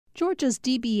Georgia's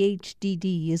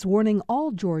DBHDD is warning all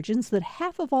Georgians that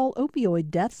half of all opioid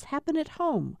deaths happen at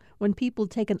home when people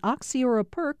take an Oxy or a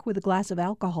Perc with a glass of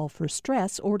alcohol for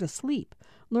stress or to sleep.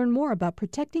 Learn more about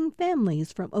protecting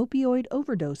families from opioid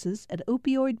overdoses at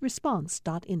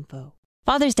opioidresponse.info.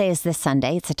 Father's Day is this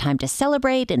Sunday. It's a time to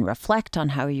celebrate and reflect on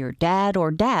how your dad or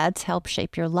dads help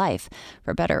shape your life,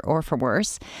 for better or for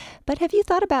worse. But have you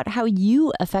thought about how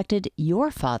you affected your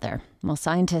father? Well,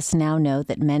 scientists now know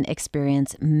that men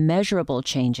experience measurable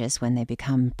changes when they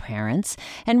become parents,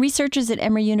 and researchers at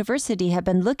Emory University have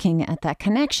been looking at that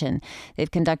connection. They've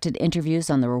conducted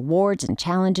interviews on the rewards and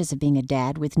challenges of being a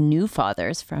dad with new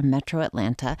fathers from Metro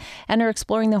Atlanta and are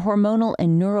exploring the hormonal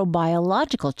and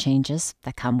neurobiological changes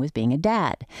that come with being a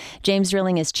dad. James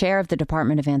Rilling is chair of the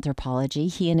Department of Anthropology.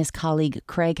 He and his colleague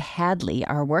Craig Hadley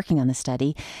are working on the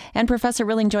study, and Professor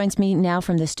Rilling joins me now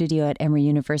from the studio at Emory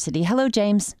University. Hello,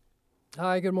 James.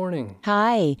 Hi, good morning.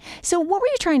 Hi. So what were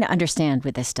you trying to understand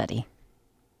with this study?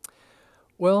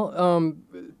 Well,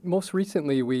 most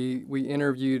recently we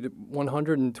interviewed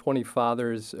 120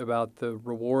 fathers about the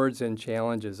rewards and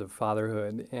challenges of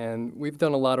fatherhood. And we've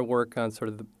done a lot of work on sort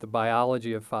of the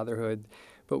biology of fatherhood,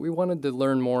 but we wanted to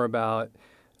learn more about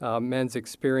men's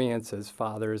experience as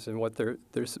fathers and what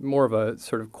there's more of a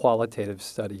sort of qualitative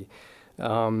study.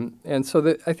 And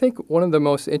so I think one of the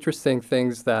most interesting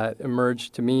things that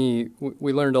emerged to me,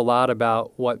 we learned a lot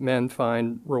about what men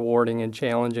find rewarding and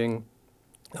challenging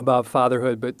about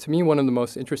fatherhood. But to me, one of the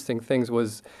most interesting things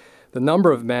was the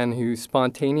number of men who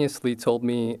spontaneously told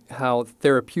me how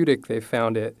therapeutic they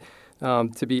found it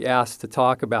to be asked to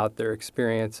talk about their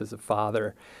experience as a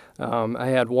father. I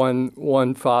had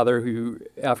one father who,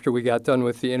 after we got done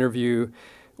with the interview,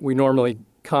 we normally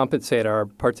compensate our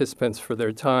participants for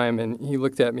their time. And he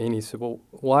looked at me and he said, "Well,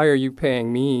 why are you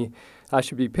paying me? I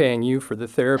should be paying you for the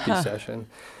therapy session."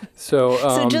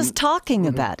 So just talking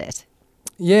about it.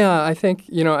 Yeah, I think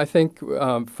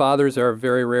fathers are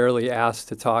very rarely asked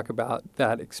to talk about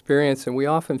that experience. And we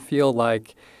often feel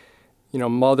like,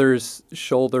 mothers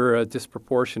shoulder a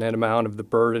disproportionate amount of the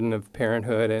burden of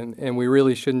parenthood. And we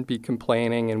really shouldn't be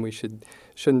complaining, and we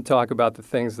shouldn't talk about the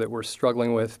things that we're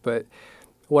struggling with. But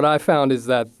what I found is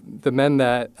that the men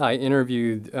that I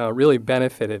interviewed really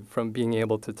benefited from being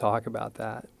able to talk about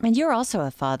that. And you're also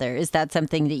a father. Is that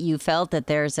something that you felt that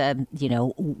there's a,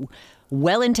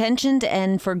 well-intentioned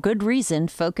and for good reason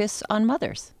focus on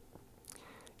mothers?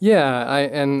 Yeah,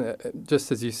 and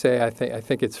just as you say, I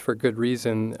think it's for good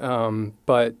reason.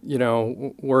 But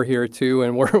we're here too,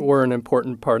 and we're an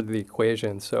important part of the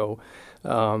equation. So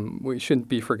we shouldn't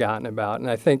be forgotten about. And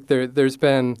I think there's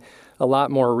been a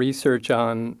lot more research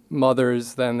on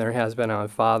mothers than there has been on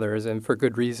fathers, and for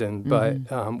good reason.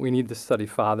 But we need to study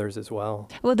fathers as well.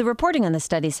 Well, the reporting on the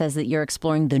study says that you're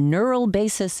exploring the neural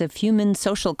basis of human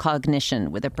social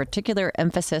cognition with a particular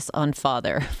emphasis on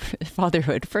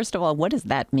fatherhood. First of all, what does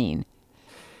that mean?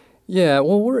 Yeah,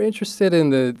 well, we're interested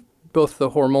in both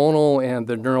the hormonal and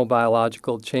the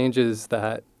neurobiological changes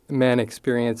that men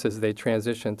experience as they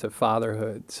transition to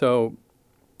fatherhood. So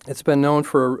it's been known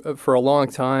for a long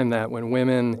time that when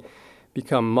women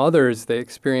become mothers, they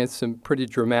experience some pretty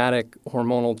dramatic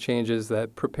hormonal changes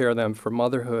that prepare them for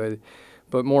motherhood.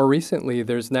 But more recently,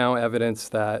 there's now evidence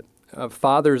that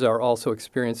fathers are also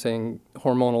experiencing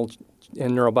hormonal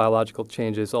and neurobiological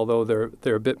changes, although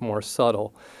they're a bit more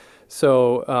subtle.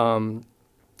 So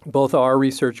both our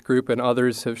research group and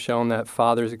others have shown that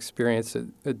fathers experience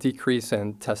a decrease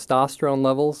in testosterone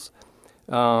levels.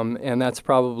 And that's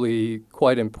probably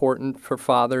quite important for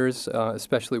fathers,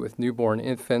 especially with newborn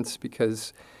infants,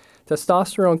 because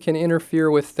testosterone can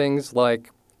interfere with things like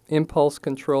impulse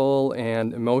control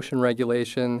and emotion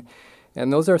regulation.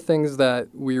 And those are things that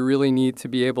we really need to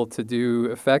be able to do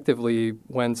effectively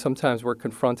when sometimes we're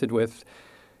confronted with,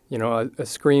 a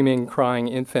screaming, crying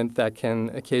infant that can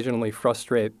occasionally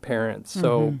frustrate parents.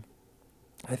 So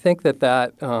I think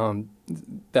that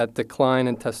decline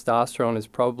in testosterone is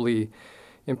probably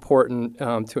important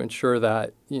to ensure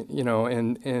that,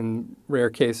 in rare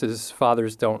cases,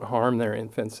 fathers don't harm their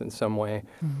infants in some way.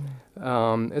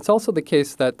 It's also the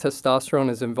case that testosterone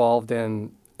is involved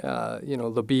in,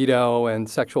 libido and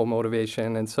sexual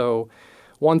motivation. And so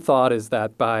one thought is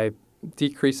that by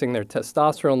decreasing their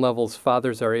testosterone levels,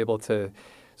 fathers are able to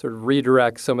sort of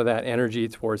redirect some of that energy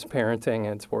towards parenting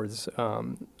and towards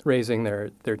raising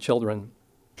their children.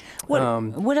 What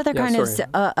other kind of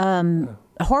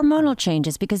hormonal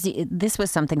changes? Because this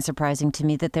was something surprising to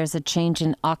me, that there's a change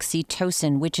in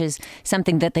oxytocin, which is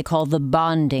something that they call the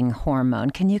bonding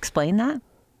hormone. Can you explain that?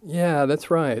 Yeah,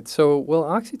 that's right. So,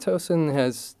 oxytocin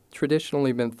has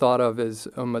traditionally been thought of as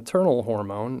a maternal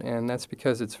hormone, and that's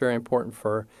because it's very important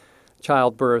for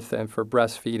childbirth and for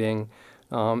breastfeeding,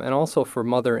 and also for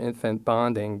mother-infant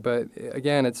bonding. But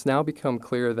again, it's now become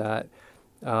clear that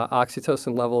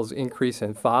oxytocin levels increase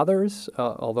in fathers,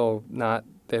 although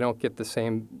they don't get the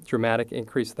same dramatic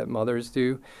increase that mothers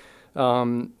do,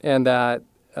 and that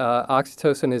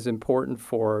oxytocin is important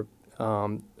for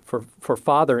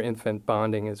father-infant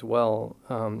bonding as well.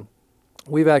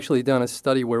 We've actually done a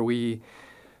study where we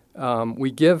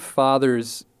give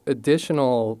fathers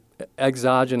additional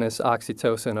exogenous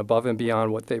oxytocin above and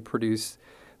beyond what they produce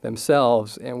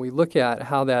themselves, and we look at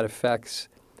how that affects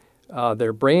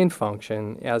their brain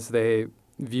function as they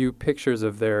view pictures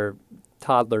of their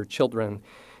toddler children.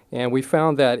 And we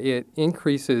found that it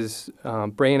increases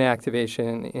brain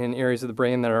activation in areas of the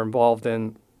brain that are involved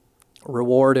in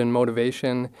reward and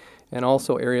motivation, and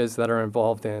also areas that are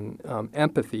involved in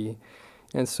empathy.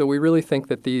 And so we really think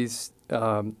that these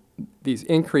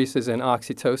increases in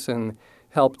oxytocin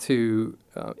help to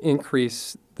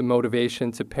increase the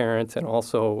motivation to parent and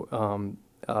also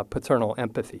paternal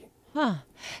empathy. Huh.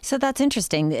 So that's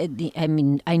interesting. I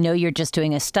mean, I know you're just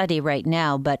doing a study right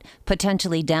now, but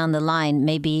potentially down the line,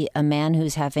 maybe a man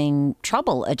who's having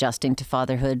trouble adjusting to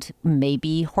fatherhood,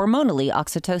 maybe hormonally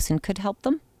oxytocin could help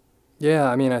them? Yeah,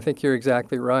 I mean, I think you're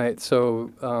exactly right. So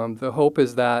the hope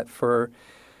is that for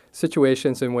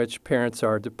situations in which parents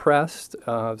are depressed,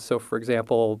 so for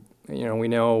example, we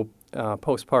know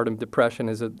postpartum depression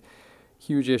is a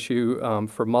huge issue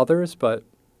for mothers, but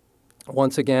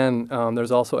once again,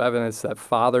 there's also evidence that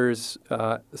fathers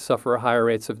suffer higher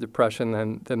rates of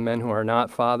depression than men who are not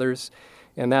fathers.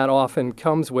 And that often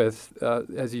comes with,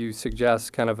 as you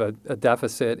suggest, kind of a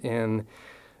deficit in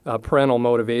parental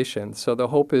motivation. So the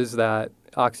hope is that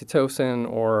oxytocin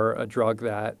or a drug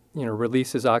that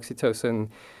releases oxytocin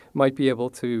might be able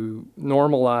to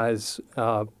normalize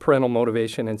parental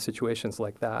motivation in situations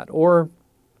like that, or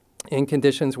in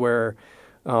conditions where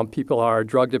people are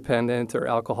drug dependent or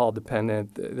alcohol dependent.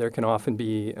 There can often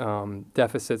be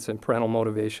deficits in parental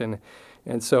motivation,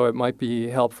 and so it might be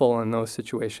helpful in those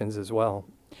situations as well.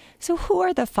 So who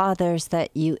are the fathers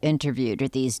that you interviewed? Are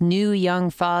these new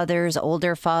young fathers,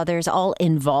 older fathers, all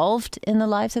involved in the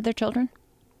lives of their children?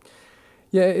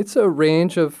 Yeah, it's a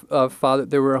range of fathers.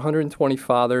 There were 120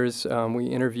 fathers. We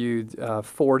interviewed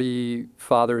 40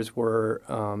 fathers were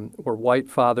white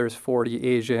fathers, 40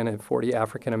 Asian, and 40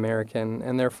 African American,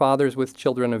 and they're fathers with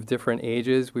children of different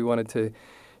ages. We wanted to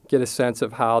get a sense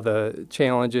of how the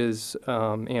challenges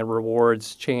and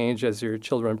rewards change as your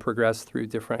children progress through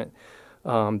different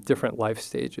life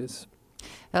stages.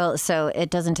 Well, so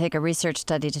it doesn't take a research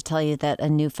study to tell you that a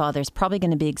new father is probably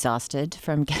going to be exhausted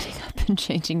from getting up and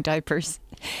changing diapers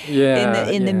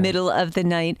in the middle of the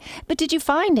night. But did you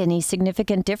find any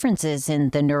significant differences in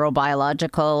the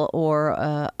neurobiological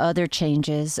or other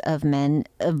changes of men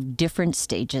of different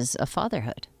stages of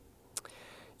fatherhood?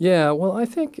 Yeah, well, I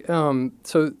think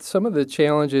so. Some of the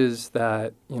challenges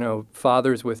that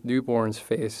fathers with newborns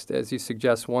faced, as you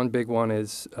suggest, one big one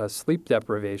is sleep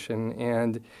deprivation,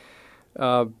 and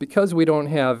because we don't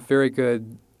have very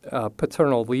good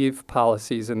paternal leave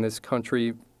policies in this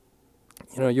country,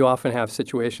 you often have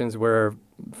situations where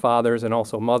fathers and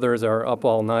also mothers are up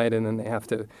all night and then they have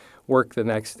to work the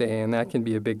next day, and that can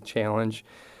be a big challenge.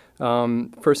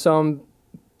 For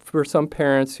some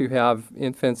parents who have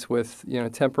infants with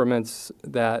temperaments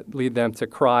that lead them to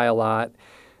cry a lot,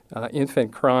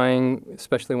 infant crying,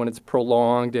 especially when it's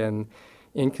prolonged and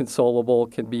inconsolable,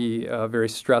 can be very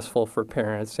stressful for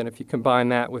parents. And if you combine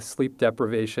that with sleep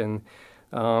deprivation,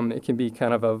 it can be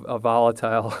kind of a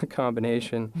volatile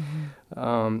combination.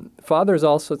 Mm-hmm. Fathers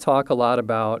also talk a lot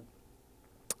about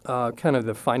kind of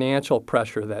the financial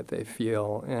pressure that they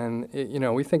feel. And,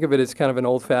 we think of it as kind of an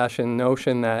old-fashioned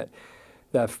notion that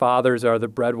fathers are the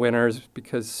breadwinners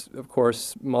because, of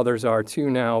course, mothers are too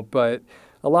now. But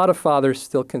a lot of fathers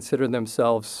still consider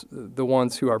themselves the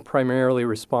ones who are primarily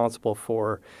responsible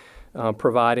for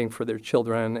providing for their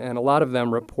children. And a lot of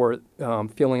them report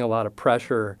feeling a lot of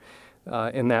pressure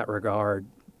in that regard.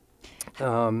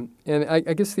 And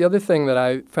I guess the other thing that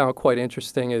I found quite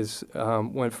interesting is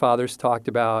when fathers talked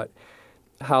about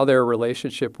how their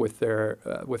relationship with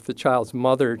the child's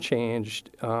mother changed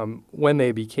when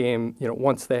they became,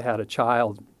 once they had a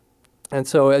child. And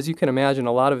so, as you can imagine,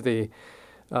 a lot of the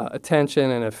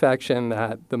attention and affection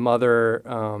that the mother,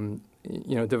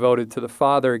 devoted to the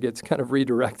father gets kind of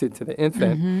redirected to the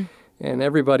infant. Mm-hmm. And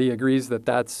everybody agrees that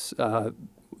that's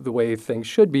the way things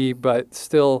should be, but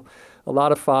still a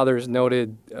lot of fathers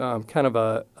noted kind of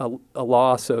a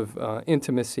loss of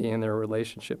intimacy in their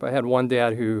relationship. I had one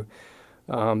dad who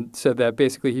said that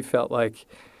basically he felt like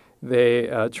they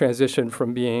transitioned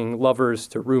from being lovers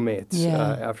to roommates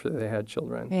after they had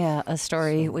children. Yeah, a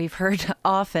story we've heard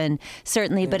often,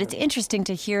 certainly, but it's interesting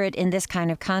to hear it in this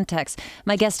kind of context.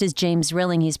 My guest is James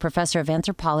Rilling. He's professor of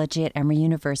anthropology at Emory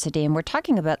University, and we're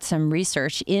talking about some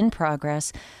research in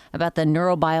progress about the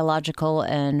neurobiological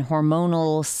and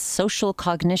hormonal social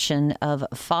cognition of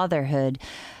fatherhood.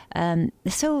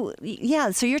 So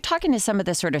you're talking to some of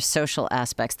the sort of social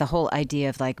aspects, the whole idea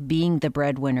of like being the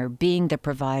breadwinner, being the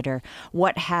provider,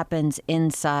 what happens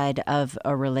inside of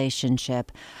a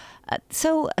relationship.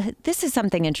 This is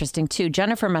something interesting, too.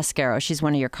 Jennifer Mascaro, she's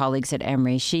one of your colleagues at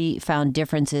Emory. She found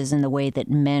differences in the way that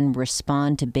men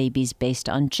respond to babies based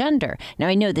on gender. Now,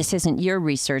 I know this isn't your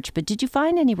research, but did you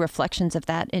find any reflections of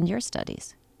that in your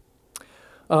studies?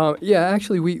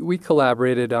 Actually, we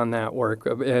collaborated on that work,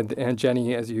 and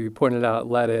Jenny, as you pointed out,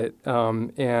 led it.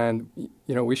 And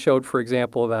we showed, for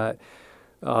example, that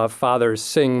fathers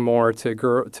sing more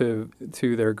to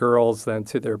their girls than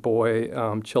to their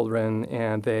boy children,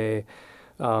 and they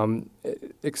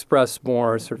express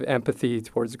more sort of empathy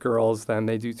towards girls than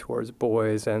they do towards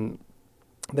boys, and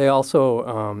they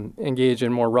also engage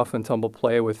in more rough and tumble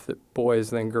play with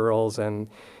boys than girls, and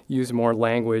use more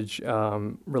language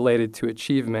related to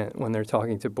achievement when they're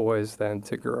talking to boys than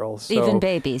to girls. Even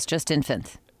babies, just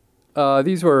infants?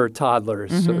 These were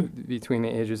toddlers, so between the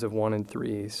ages of 1 and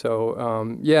 3. So,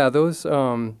 those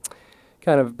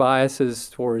kind of biases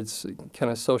towards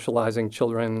kind of socializing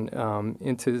children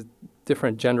into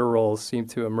different gender roles seem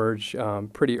to emerge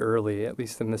pretty early, at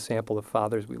least in the sample of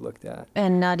fathers we looked at.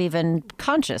 And not even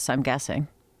conscious, I'm guessing.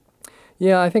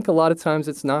 Yeah, I think a lot of times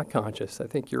it's not conscious. I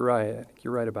think you're right. I think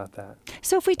you're right about that.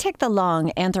 So if we take the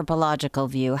long anthropological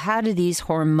view, how do these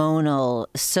hormonal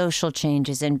social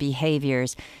changes and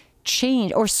behaviors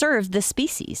change or serve the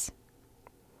species?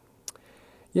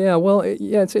 Yeah, well,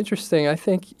 it's interesting. I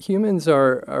think humans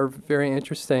are very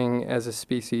interesting as a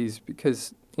species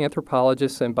because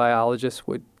anthropologists and biologists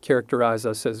would characterize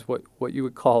us as what you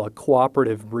would call a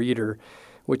cooperative breeder,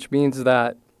 which means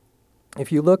that if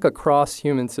you look across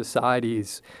human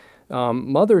societies,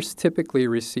 mothers typically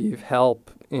receive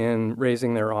help in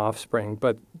raising their offspring,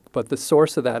 but the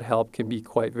source of that help can be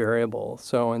quite variable.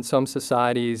 So in some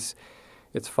societies,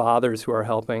 it's fathers who are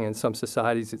helping. In some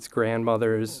societies, it's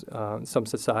grandmothers. In some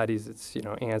societies, it's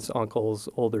aunts, uncles,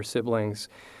 older siblings.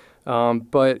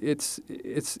 But it's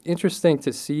interesting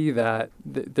to see that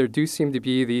there do seem to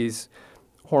be these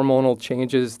hormonal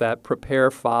changes that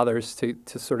prepare fathers to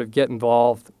sort of get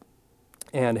involved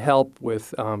and help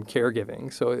with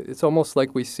caregiving. So it's almost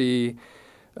like we see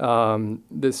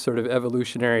this sort of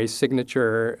evolutionary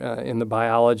signature in the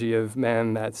biology of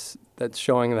men that's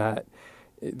showing that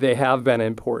they have been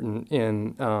important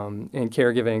in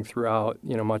caregiving throughout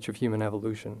much of human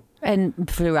evolution. And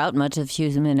throughout much of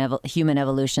human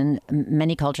evolution,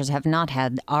 many cultures have not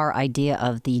had our idea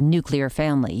of the nuclear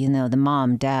family. The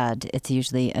mom, dad, it's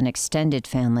usually an extended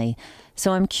family.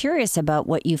 So I'm curious about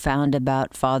what you found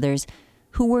about fathers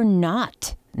who were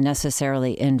not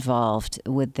necessarily involved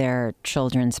with their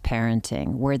children's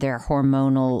parenting. Were there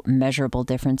hormonal measurable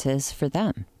differences for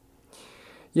them?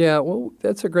 Yeah, well,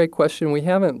 that's a great question. We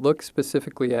haven't looked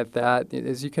specifically at that.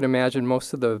 As you can imagine,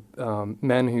 most of the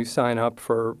men who sign up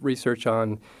for research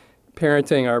on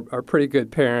parenting are pretty good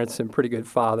parents and pretty good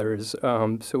fathers.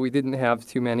 So we didn't have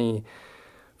too many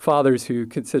fathers who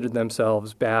considered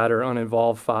themselves bad or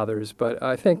uninvolved fathers. But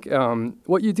I think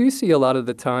what you do see a lot of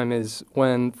the time is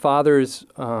when fathers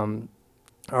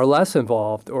are less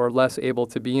involved or less able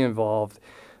to be involved,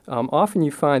 often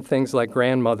you find things like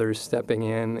grandmothers stepping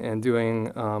in and doing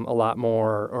a lot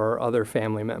more, or other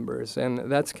family members.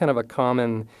 And that's kind of a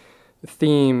common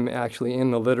theme, actually, in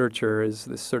the literature, is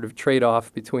this sort of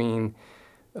trade-off between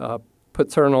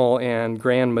paternal and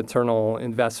grandmaternal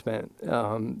investment.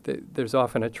 There's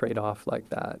often a trade-off like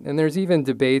that. And there's even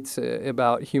debates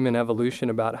about human evolution,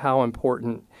 about how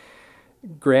important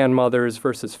grandmothers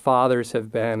versus fathers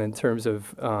have been in terms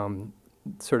of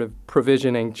sort of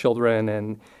provisioning children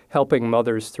and helping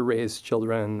mothers to raise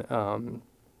children.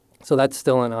 So that's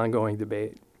still an ongoing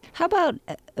debate. How about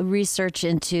research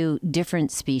into different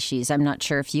species? I'm not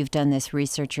sure if you've done this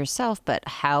research yourself, but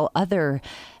how other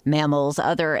mammals,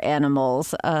 other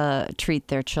animals treat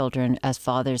their children as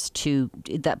fathers to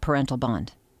that parental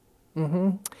bond.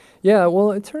 Mm-hmm. Yeah,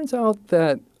 well, it turns out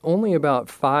that only about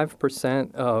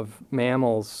 5% of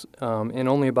mammals and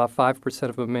only about 5%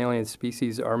 of mammalian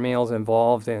species are males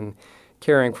involved in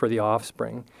caring for the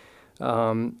offspring.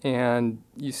 And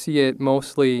you see it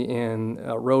mostly in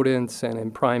rodents and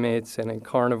in primates and in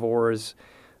carnivores.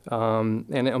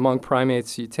 And among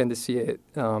primates, you tend to see it,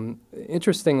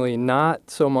 interestingly, not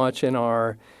so much in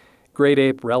our great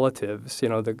ape relatives,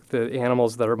 the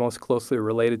animals that are most closely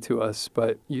related to us,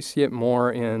 but you see it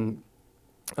more in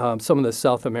some of the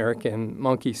South American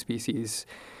monkey species.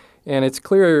 And it's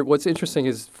clear what's interesting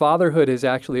is fatherhood has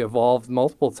actually evolved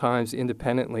multiple times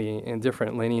independently in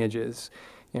different lineages.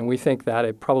 And we think that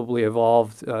it probably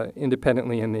evolved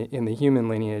independently in the human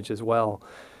lineage as well.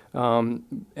 And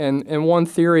one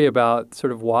theory about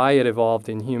sort of why it evolved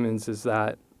in humans is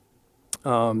that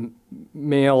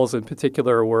males in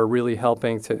particular were really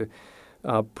helping to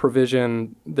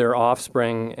provision their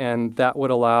offspring, and that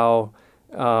would allow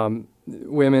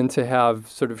women to have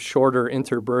sort of shorter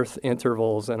interbirth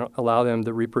intervals and allow them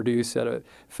to reproduce at a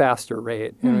faster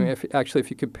rate. And if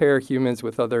you compare humans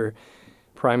with other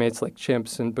primates like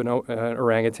chimps and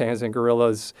orangutans and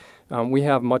gorillas, we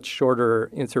have much shorter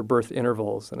interbirth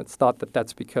intervals, and it's thought that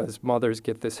that's because mothers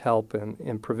get this help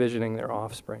in provisioning their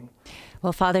offspring.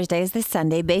 Well, Father's Day is this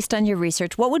Sunday. Based on your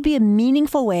research, what would be a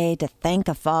meaningful way to thank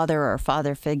a father or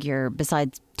father figure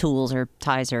besides tools or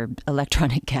ties or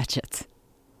electronic gadgets?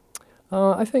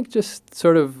 I think just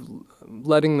sort of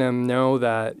letting them know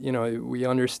that, we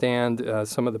understand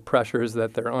some of the pressures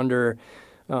that they're under.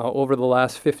 Over the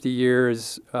last 50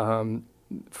 years,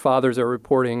 fathers are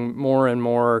reporting more and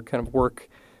more kind of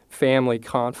work-family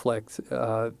conflict.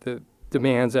 The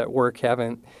demands at work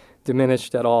haven't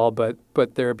diminished at all, but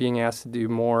they're being asked to do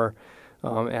more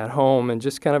at home, and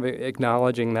just kind of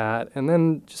acknowledging that. And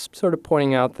then just sort of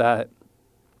pointing out that,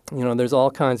 there's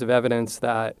all kinds of evidence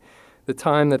that the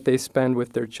time that they spend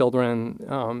with their children,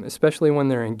 especially when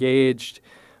they're engaged,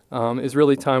 is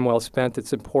really time well spent.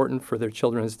 It's important for their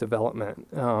children's development.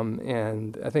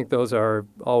 And I think those are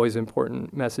always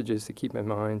important messages to keep in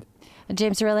mind.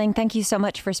 James Rilling, thank you so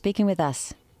much for speaking with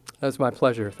us. That's my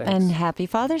pleasure. Thanks. And happy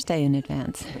Father's Day in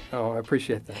advance. Oh, I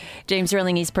appreciate that. James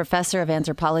Rilling, he's professor of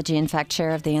anthropology, in fact, chair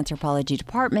of the anthropology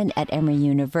department at Emory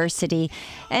University.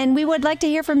 And we would like to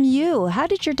hear from you. How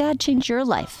did your dad change your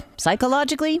life,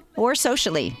 psychologically or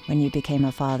socially, when you became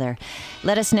a father?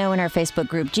 Let us know in our Facebook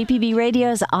group, GPB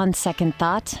Radio's On Second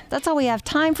Thought. That's all we have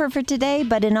time for today,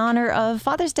 but in honor of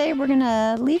Father's Day, we're going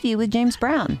to leave you with James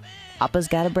Brown. Papa's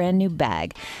got a brand new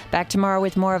bag. Back tomorrow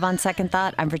with more of On Second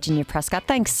Thought. I'm Virginia Prescott.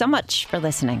 Thanks so much for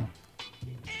listening.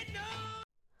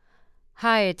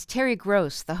 Hi, it's Terry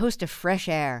Gross, the host of Fresh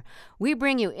Air. We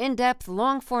bring you in-depth,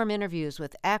 long-form interviews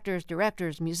with actors,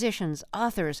 directors, musicians,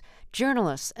 authors,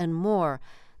 journalists, and more.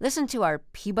 Listen to our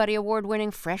Peabody Award-winning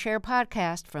Fresh Air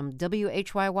podcast from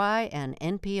WHYY and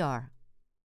NPR.